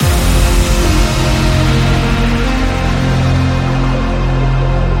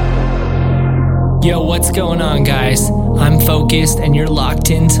Yo, what's going on, guys? I'm Phocust, and you're locked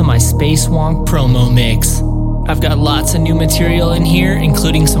into my Space Wonk promo mix. I've got lots of new material in here,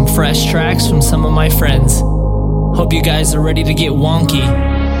 including some fresh tracks from some of my friends. Hope you guys are ready to get wonky.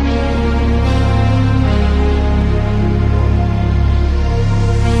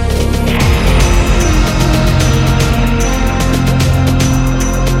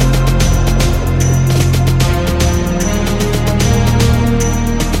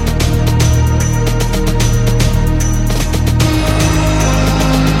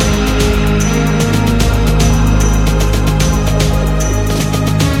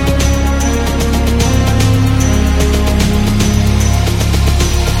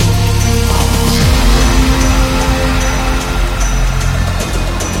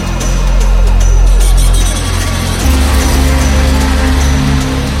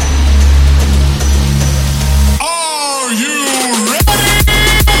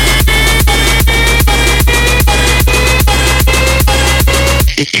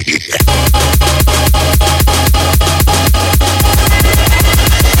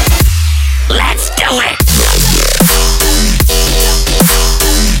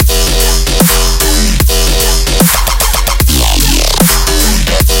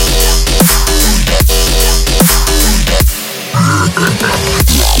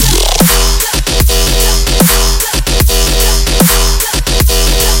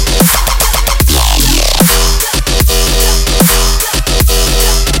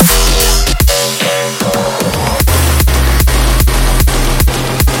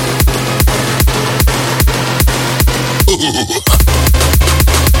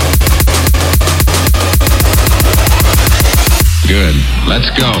 Good. Let's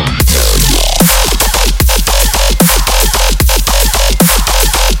go.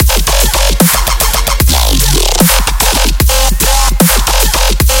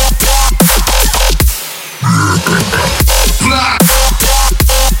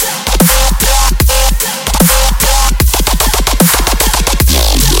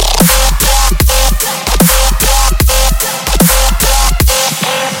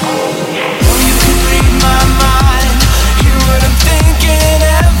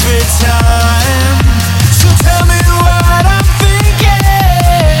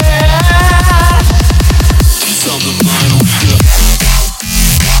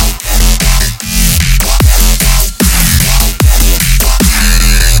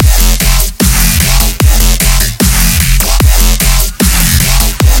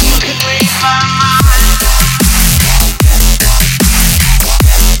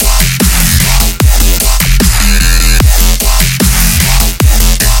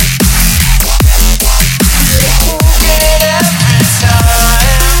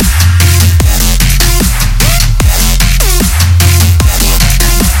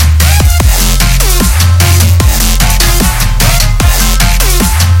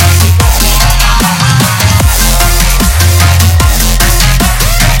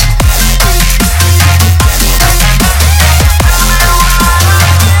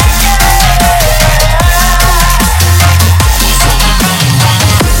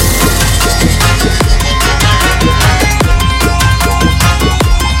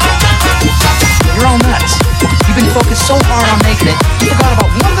 Focused so hard on making it, you forgot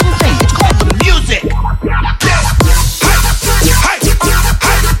about one little thing. It's called the music.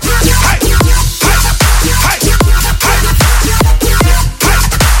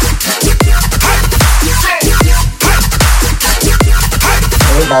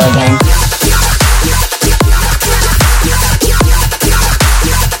 Here we go again.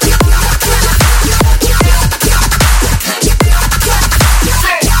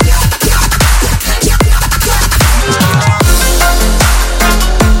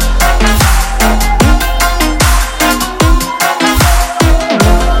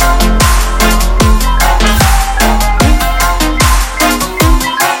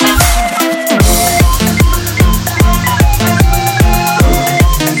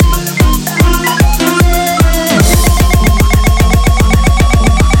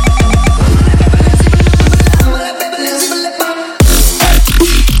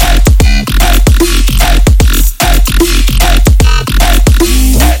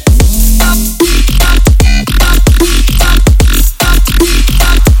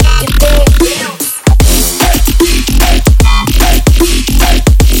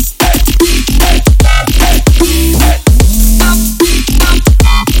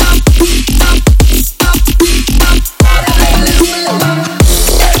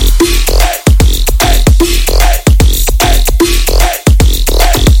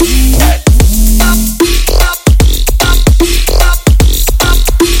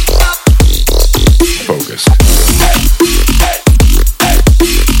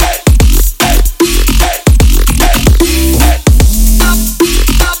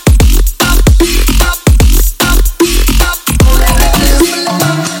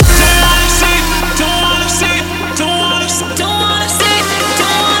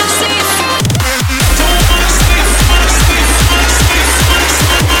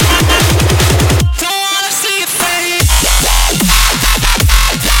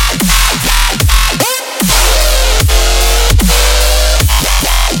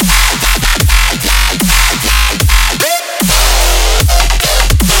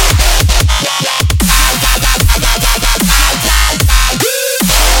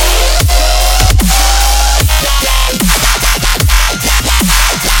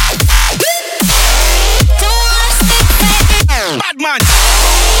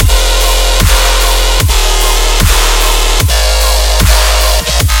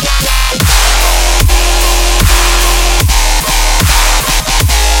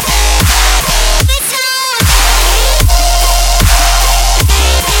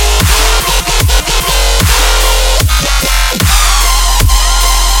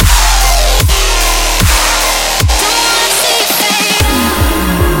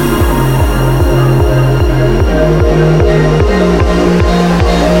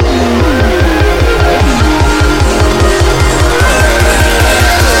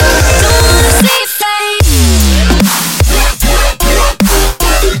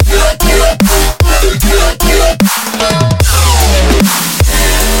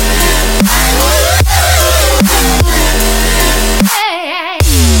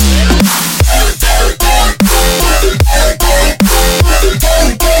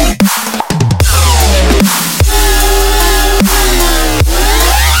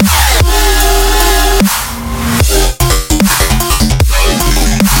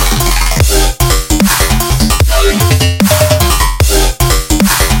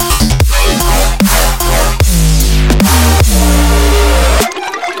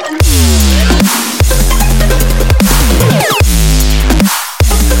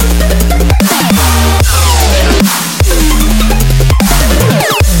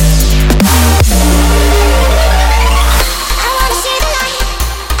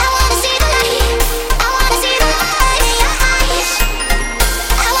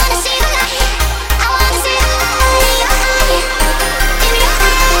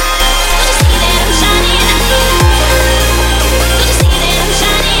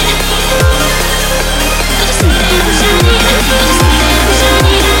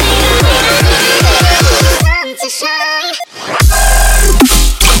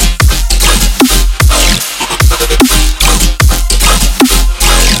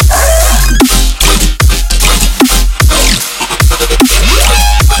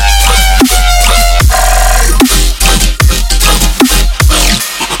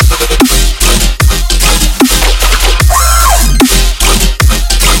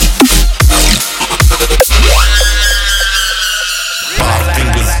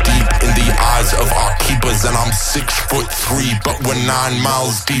 9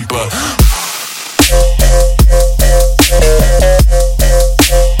 miles deeper.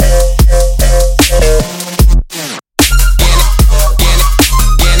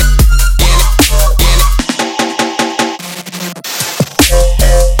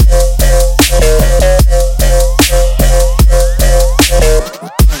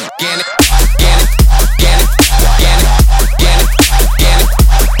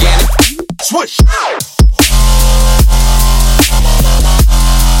 Switch.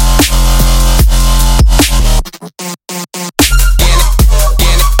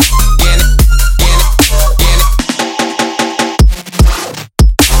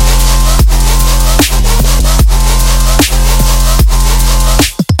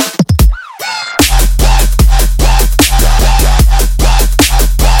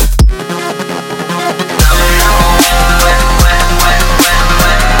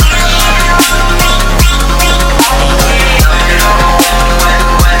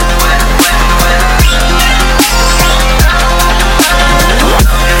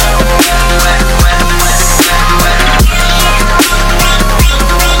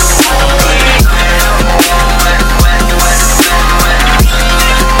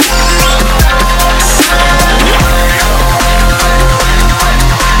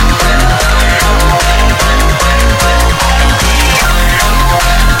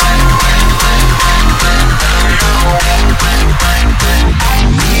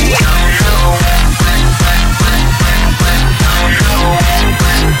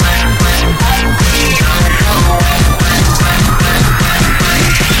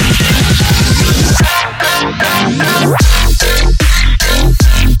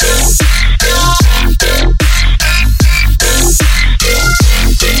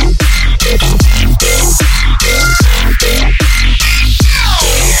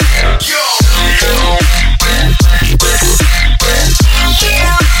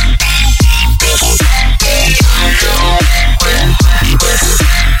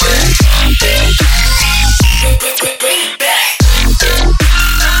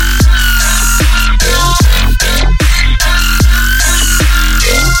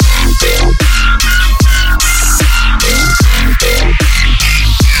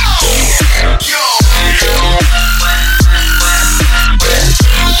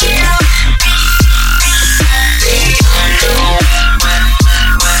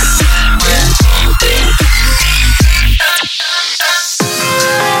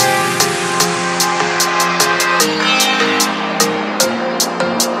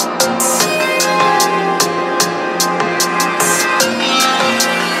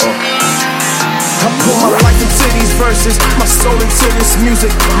 My soul into this music,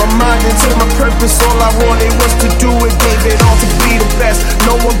 my mind into my purpose. All I wanted was to do it, gave it all to be the best.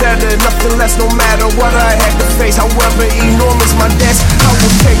 No one better, nothing less, no matter what I had to face. However enormous my debts, I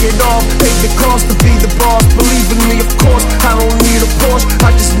will pay it all, pay the cost to be the boss. Believe in me, of course, I don't need a Porsche,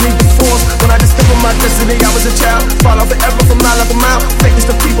 I just need the force. When I discovered my destiny, I was a child, fall out forever from mile after mile. Famous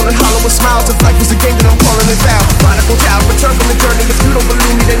to people and hollow with smiles. If life was a game, then I'm calling it out. Prodigal child, return from the journey. If you don't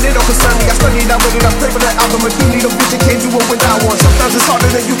believe me, then it don't concern me. I studied, I read it, I pray for the outcome. If you need a vision, can't do it without one. Sometimes it's harder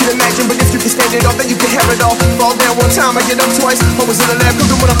than you can imagine, but if you can stand it off, then you can have it all. Fall down one time, I get up twice. Always in the lab,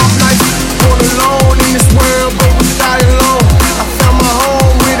 cooking when I'm off nights. Born alone in this world, but we die alone. I found my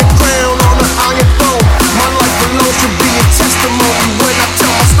home with a crown on an iron throne. My life alone should be a testimony. When I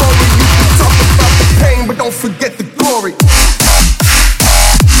tell my story, you can talk about the pain, but don't forget the glory.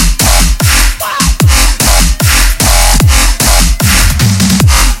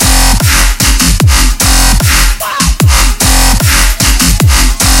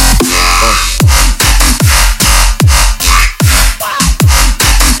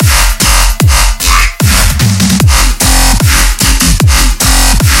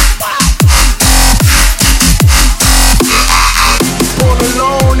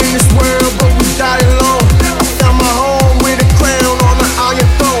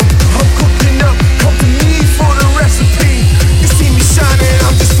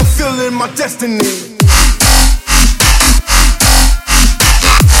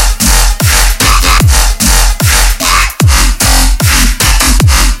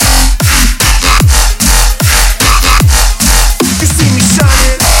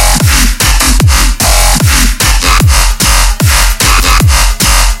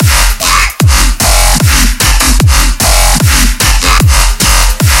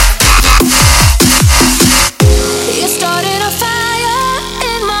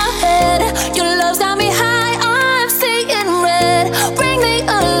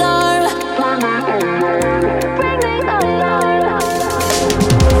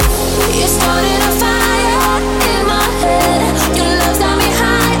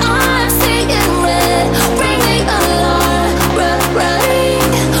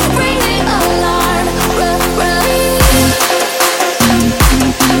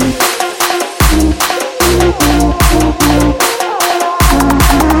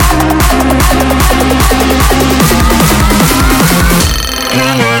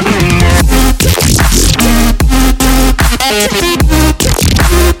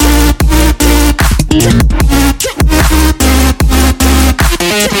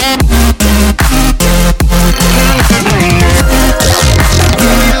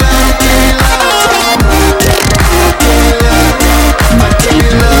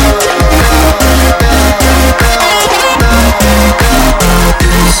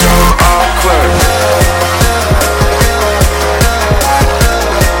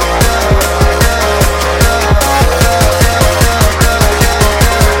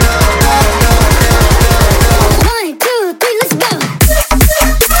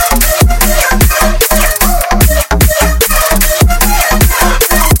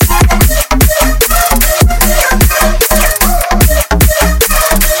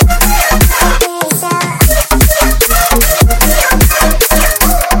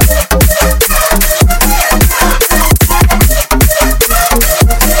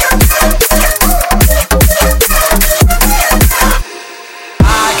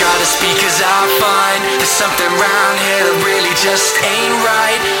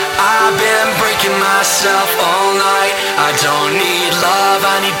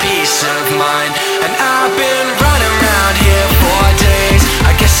 peace of mind. And I've been running around here for days.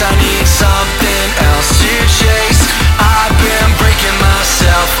 I guess I need something else to chase. I've been breaking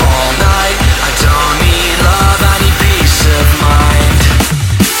myself all night. I don't need love, I need peace of mind.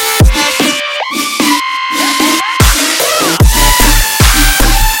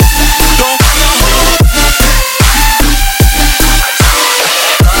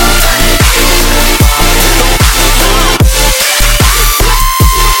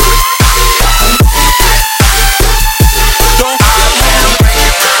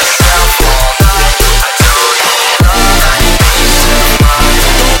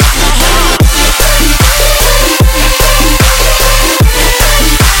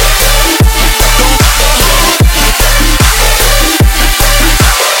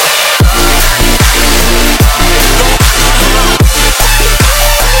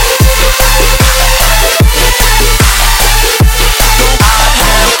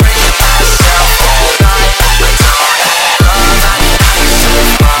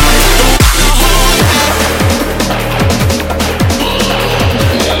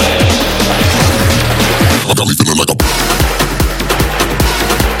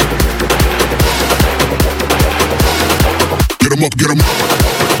 Get 'em.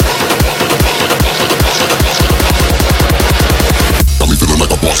 Got me feeling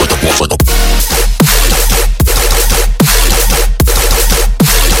like a boss, like a boss, like a.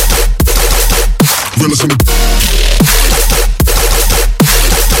 Realest in the.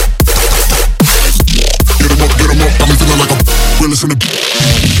 Get 'em up, get 'em up. Got me feeling like a realest in the.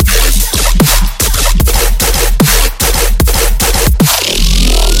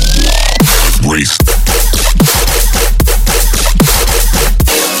 Brace.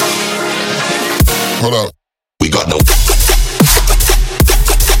 Hold up. We got no.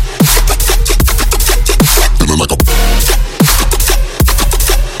 Feeling like a.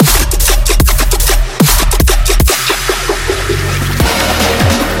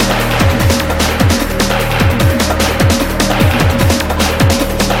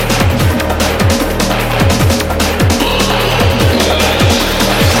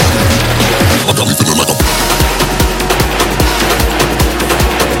 I got me feeling like a.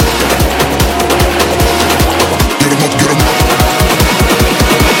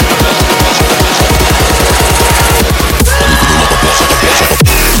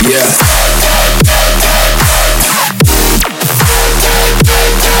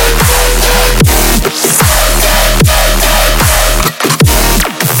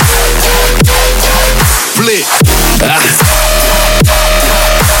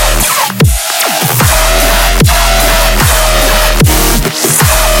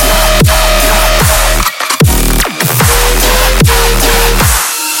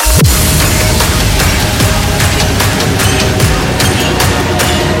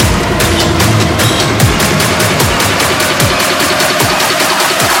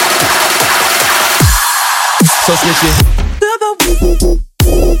 So snitchy.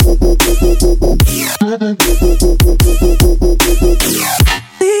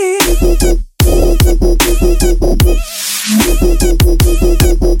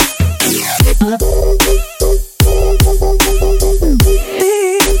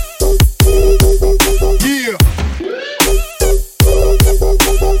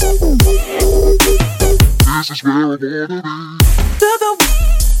 This is where I wanna be.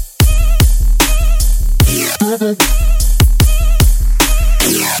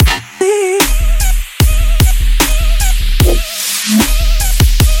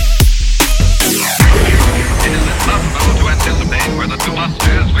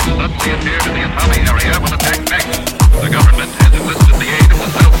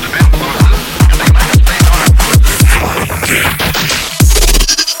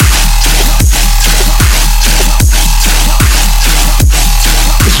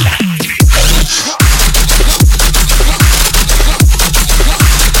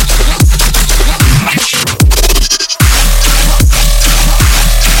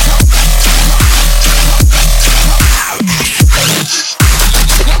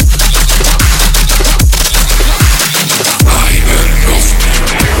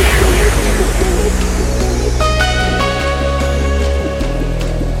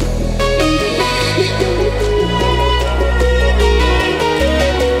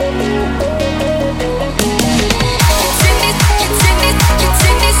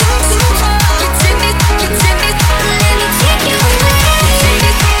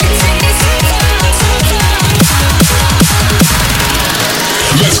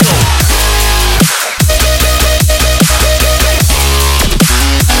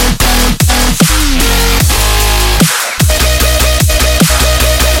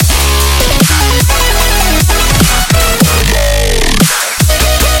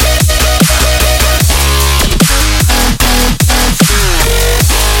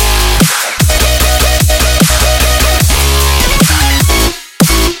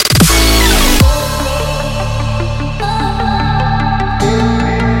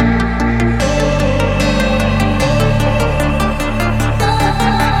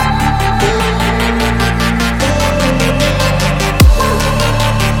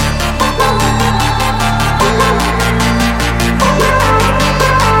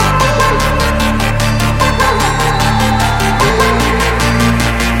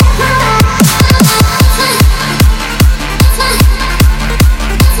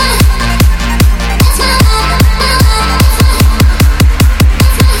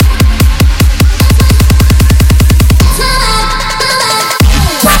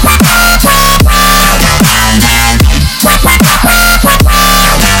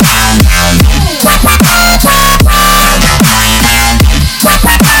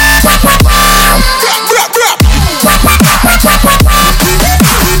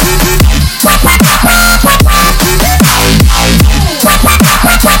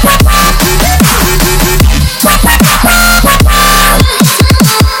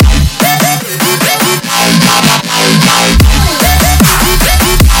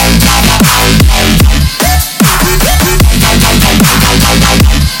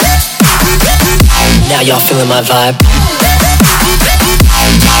 How y'all feeling my vibe?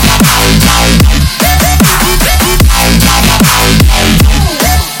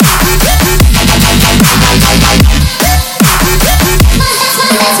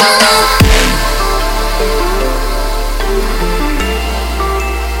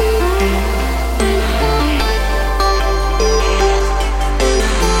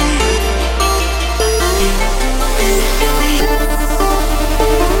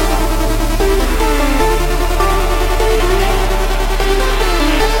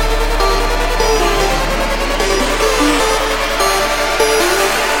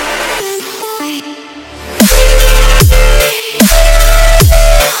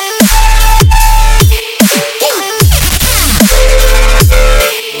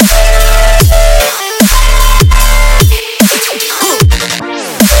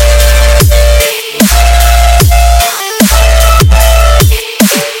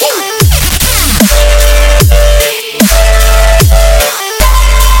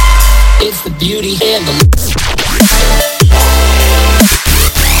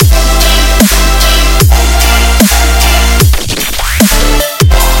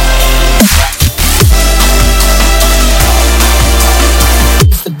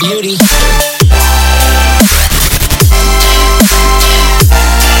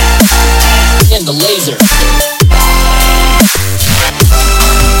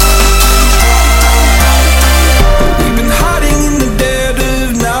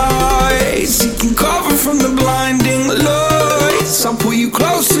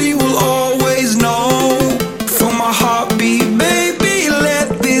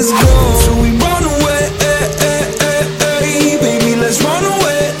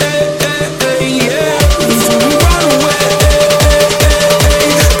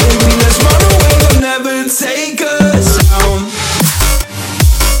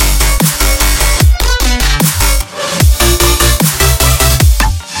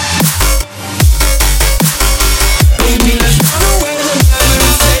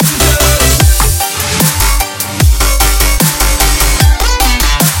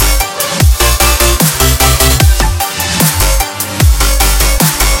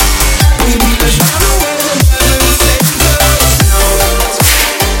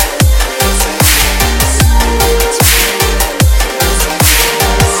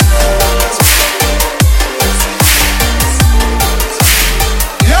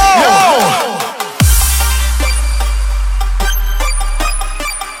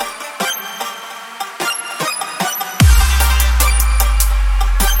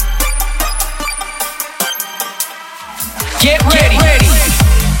 Get ready.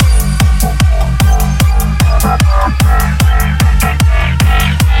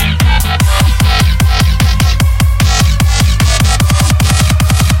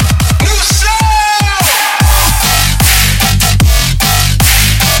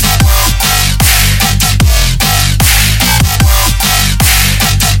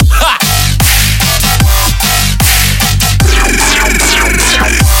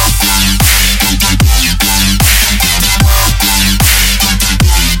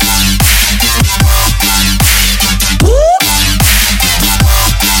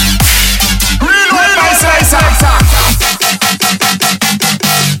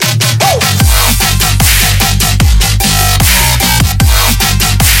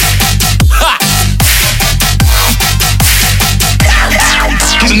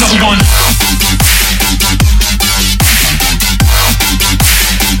 Another one.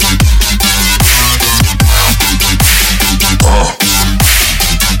 Oh.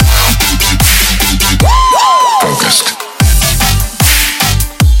 Phocust.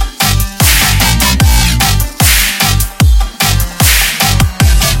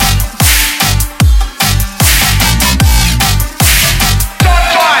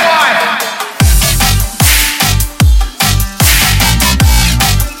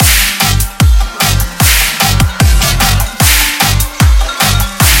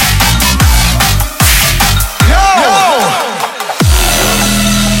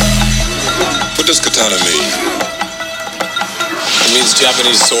 What does katana mean? It means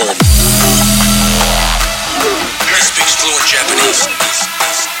Japanese sword. He speaks fluent Japanese.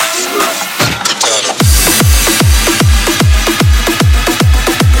 Katana.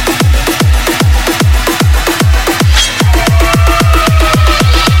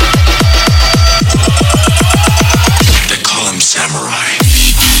 They call him samurai.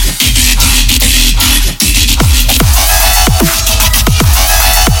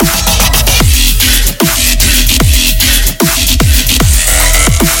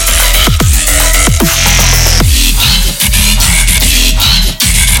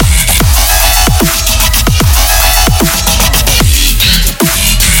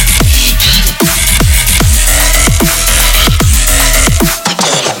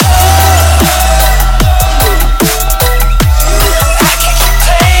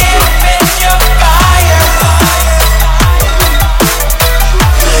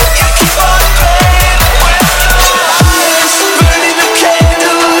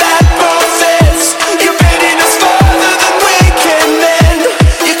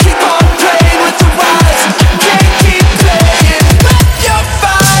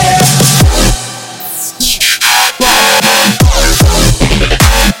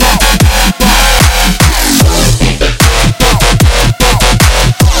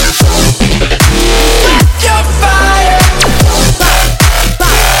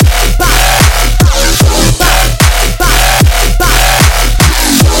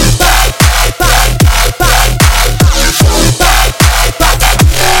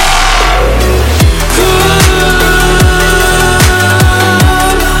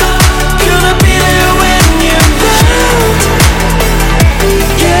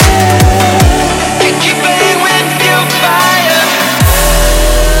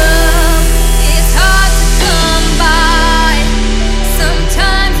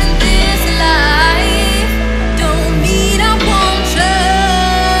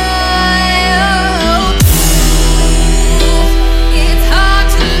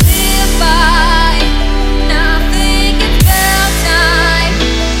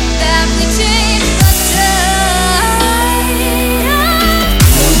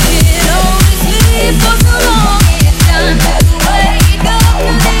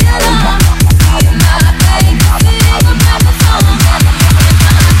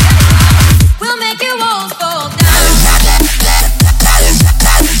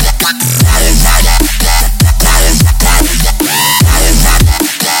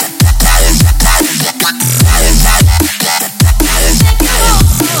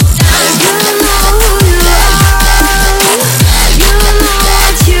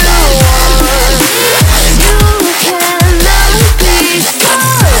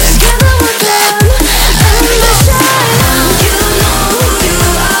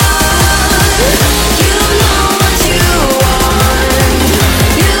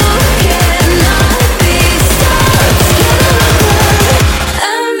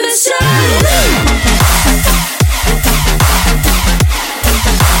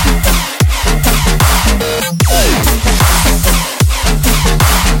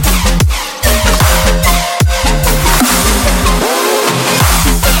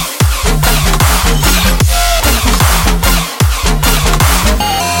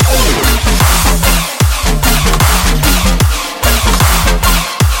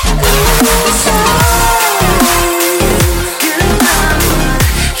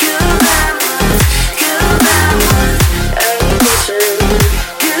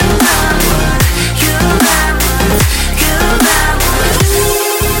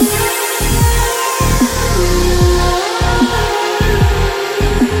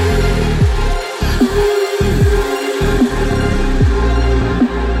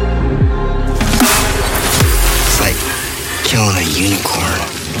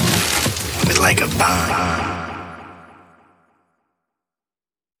 high.